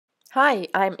Hi,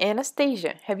 I'm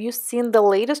Anastasia. Have you seen the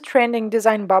latest trending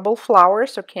design bubble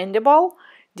flowers or candy ball?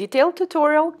 Detailed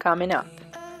tutorial coming up.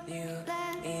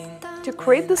 To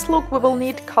create this look, we will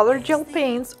need color gel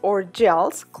paints or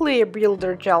gels, clear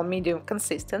builder gel medium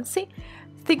consistency,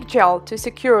 thick gel to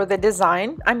secure the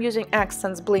design, I'm using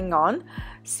Accents Bling On,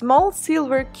 small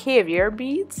silver caviar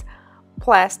beads,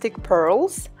 plastic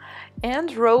pearls,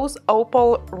 and rose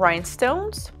opal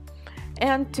rhinestones.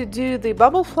 And to do the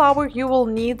bubble flower, you will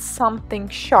need something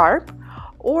sharp,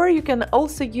 or you can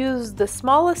also use the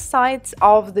smallest sides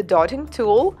of the dotting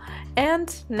tool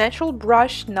and natural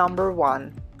brush number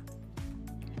 1.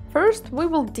 First, we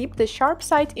will dip the sharp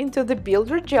side into the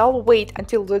builder gel, wait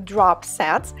until the drop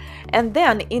sets, and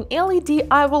then in LED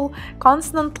I will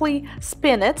constantly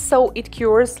spin it so it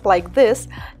cures like this.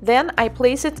 Then I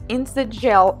place it into the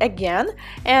gel again,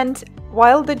 and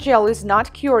while the gel is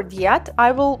not cured yet,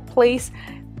 I will place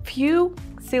few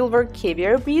silver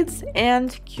caviar beads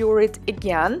and cure it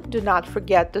again. Do not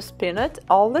forget to spin it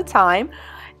all the time.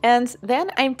 And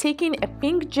then I'm taking a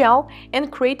pink gel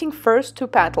and creating first 2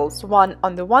 petals, one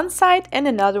on the one side and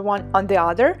another one on the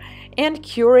other, and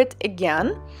cure it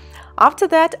again. After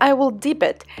that, I will dip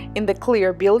it in the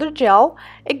clear builder gel,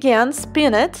 again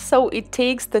spin it so it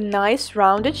takes the nice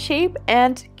rounded shape,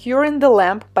 and curing the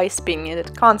lamp by spinning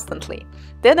it constantly.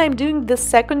 Then I'm doing the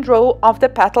second row of the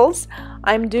petals.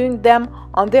 I'm doing them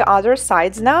on the other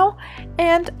sides now,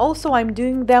 and also I'm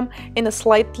doing them in a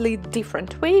slightly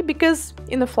different way because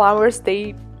in the flowers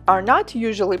they are not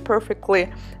usually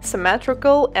perfectly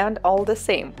symmetrical and all the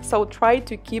same. So try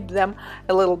to keep them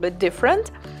a little bit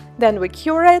different. Then we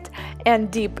cure it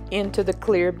and dip into the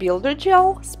clear builder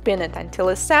gel, spin it until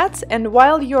it sets, and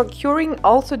while you're curing,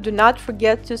 also do not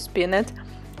forget to spin it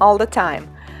all the time.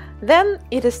 Then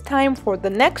it is time for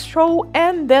the next row,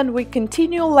 and then we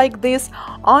continue like this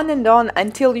on and on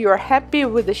until you're happy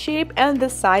with the shape and the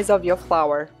size of your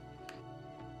flower.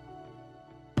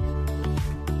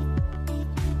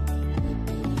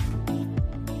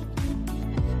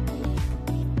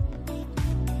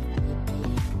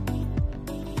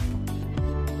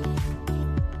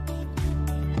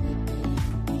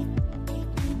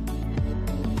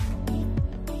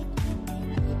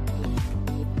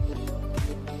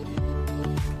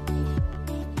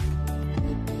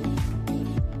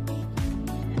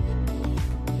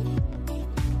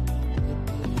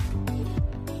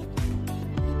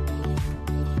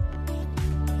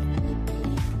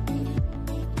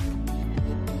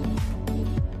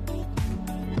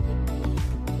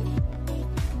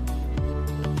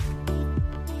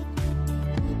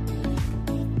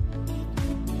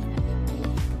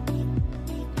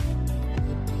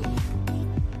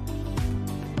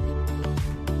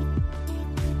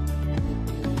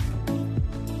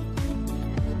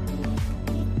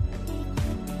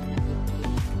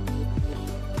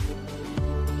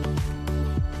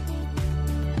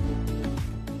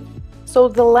 So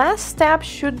the last step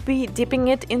should be dipping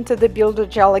it into the builder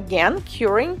gel again,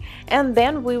 curing, and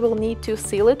then we will need to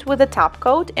seal it with a top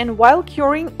coat, and while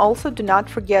curing also do not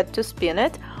forget to spin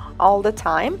it all the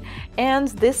time. And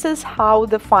this is how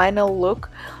the final look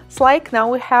is like.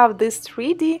 Now we have this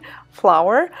 3D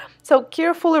flower, so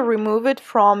carefully remove it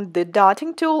from the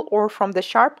dotting tool or from the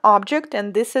sharp object,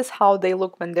 and this is how they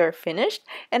look when they're finished.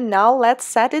 And now let's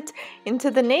set it into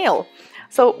the nail.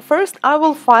 So first I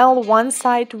will file one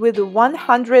side with a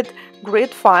 100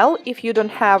 grit file. If you don't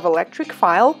have electric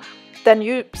file, then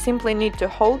you simply need to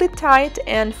hold it tight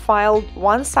and file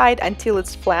one side until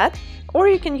it's flat, or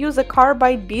you can use a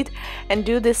carbide bit and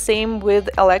do the same with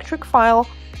electric file.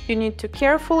 You need to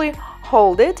carefully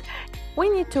hold it. We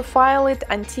need to file it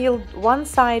until one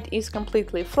side is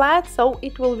completely flat, so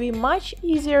it will be much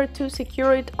easier to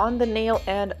secure it on the nail,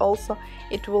 and also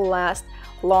it will last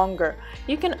longer.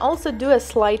 You can also do a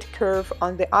slight curve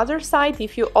on the other side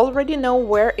if you already know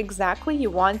where exactly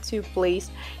you want to place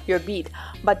your bead.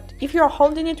 But if you're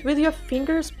holding it with your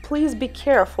fingers, please be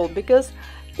careful because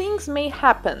things may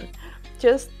happen,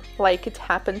 just like it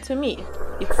happened to me.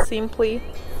 It simply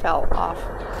fell off.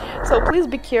 So please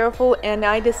be careful, and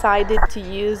I decided to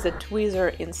use a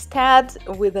tweezer instead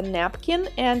with a napkin,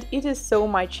 and it is so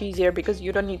much easier because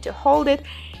you don't need to hold it.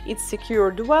 It's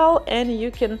secured well, and you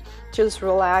can just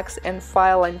relax and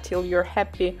file until you're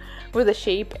happy with the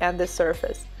shape and the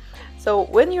surface. So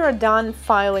when you're done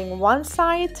filing one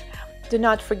side, do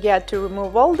not forget to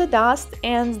remove all the dust,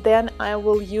 and then I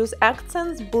will use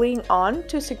Accents Bling On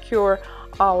to secure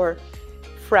our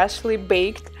freshly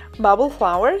baked bubble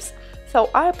flowers. So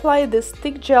I apply this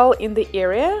thick gel in the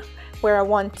area where I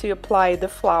want to apply the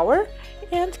flower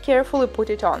and carefully put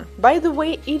it on. By the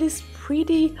way, it is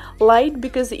pretty light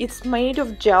because it's made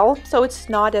of gel, so it's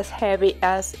not as heavy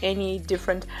as any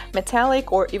different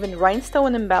metallic or even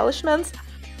rhinestone embellishments,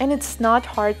 and it's not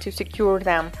hard to secure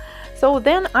them. So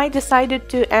then I decided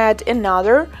to add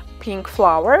another pink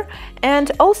flower,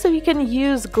 and also you can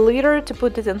use glitter to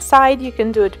put it inside. You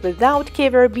can do it without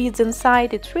caviar beads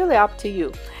inside, it's really up to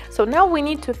you. So now we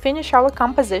need to finish our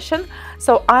composition,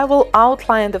 so I will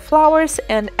outline the flowers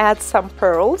and add some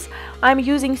pearls. I'm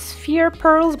using sphere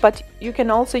pearls, but you can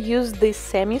also use the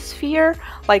semi-sphere,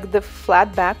 like the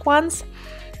flat back ones.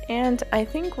 And I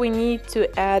think we need to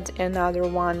add another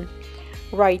one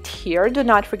right here. Do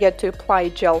not forget to apply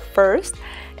gel first.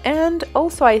 And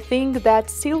also I think that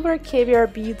silver caviar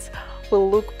beads will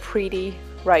look pretty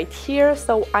right here,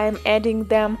 so I'm adding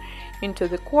them into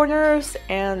the corners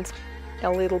and a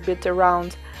little bit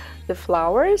around the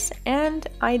flowers, and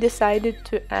I decided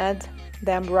to add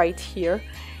them right here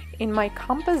in my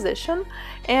composition.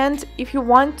 And if you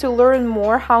want to learn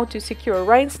more how to secure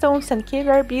rhinestones and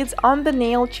caviar beads on the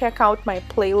nail, check out my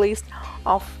playlist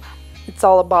of It's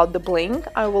All About the Bling.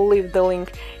 I will leave the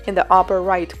link in the upper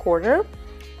right corner.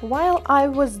 While I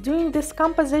was doing this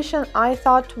composition, I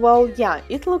thought, well, yeah,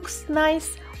 it looks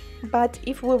nice, but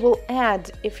if we will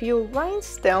add a few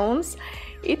rhinestones,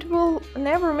 it will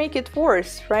never make it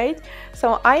worse, right?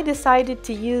 So I decided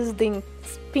to use the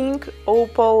pink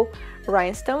opal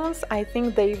rhinestones. I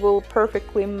think they will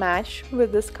perfectly match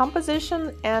with this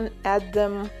composition, and add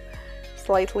them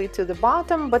slightly to the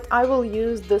bottom, but I will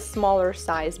use the smaller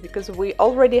size because we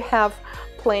already have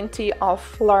plenty of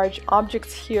large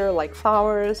objects here like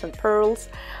flowers and pearls.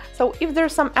 So if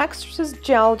there's some excess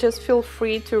gel, just feel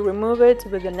free to remove it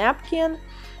with a napkin.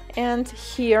 And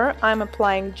here I'm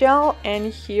applying gel,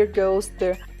 and here goes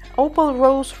the opal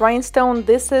rose rhinestone.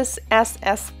 This is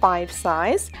SS5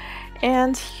 size,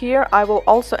 and here I will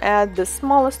also add the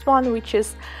smallest one, which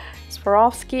is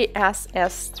Swarovski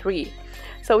SS3.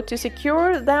 So to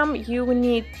secure them, you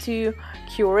need to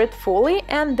cure it fully,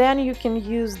 and then you can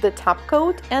use the top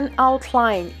coat and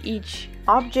outline each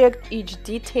object, each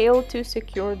detail to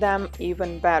secure them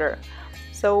even better.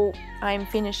 So I'm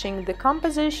finishing the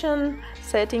composition,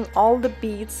 setting all the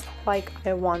beads like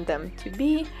I want them to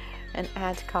be, and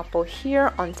add a couple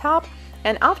here on top.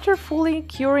 And after fully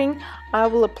curing, I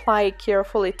will apply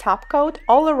carefully top coat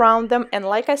all around them, and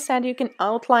like I said, you can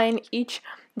outline each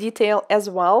detail as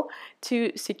well to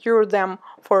secure them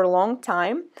for a long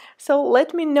time. So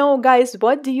let me know, guys,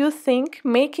 what do you think?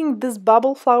 Making these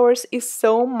bubble flowers is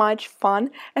so much fun,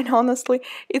 and honestly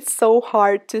it's so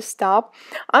hard to stop.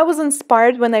 I was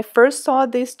inspired when I first saw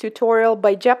this tutorial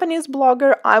by Japanese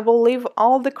blogger. I will leave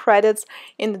all the credits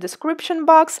in the description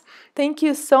box. Thank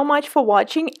you so much for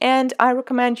watching, and I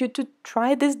recommend you to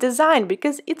try this design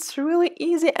because it's really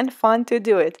easy and fun to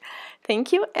do it.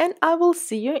 Thank you, and I will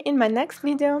see you in my next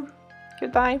video.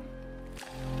 Goodbye.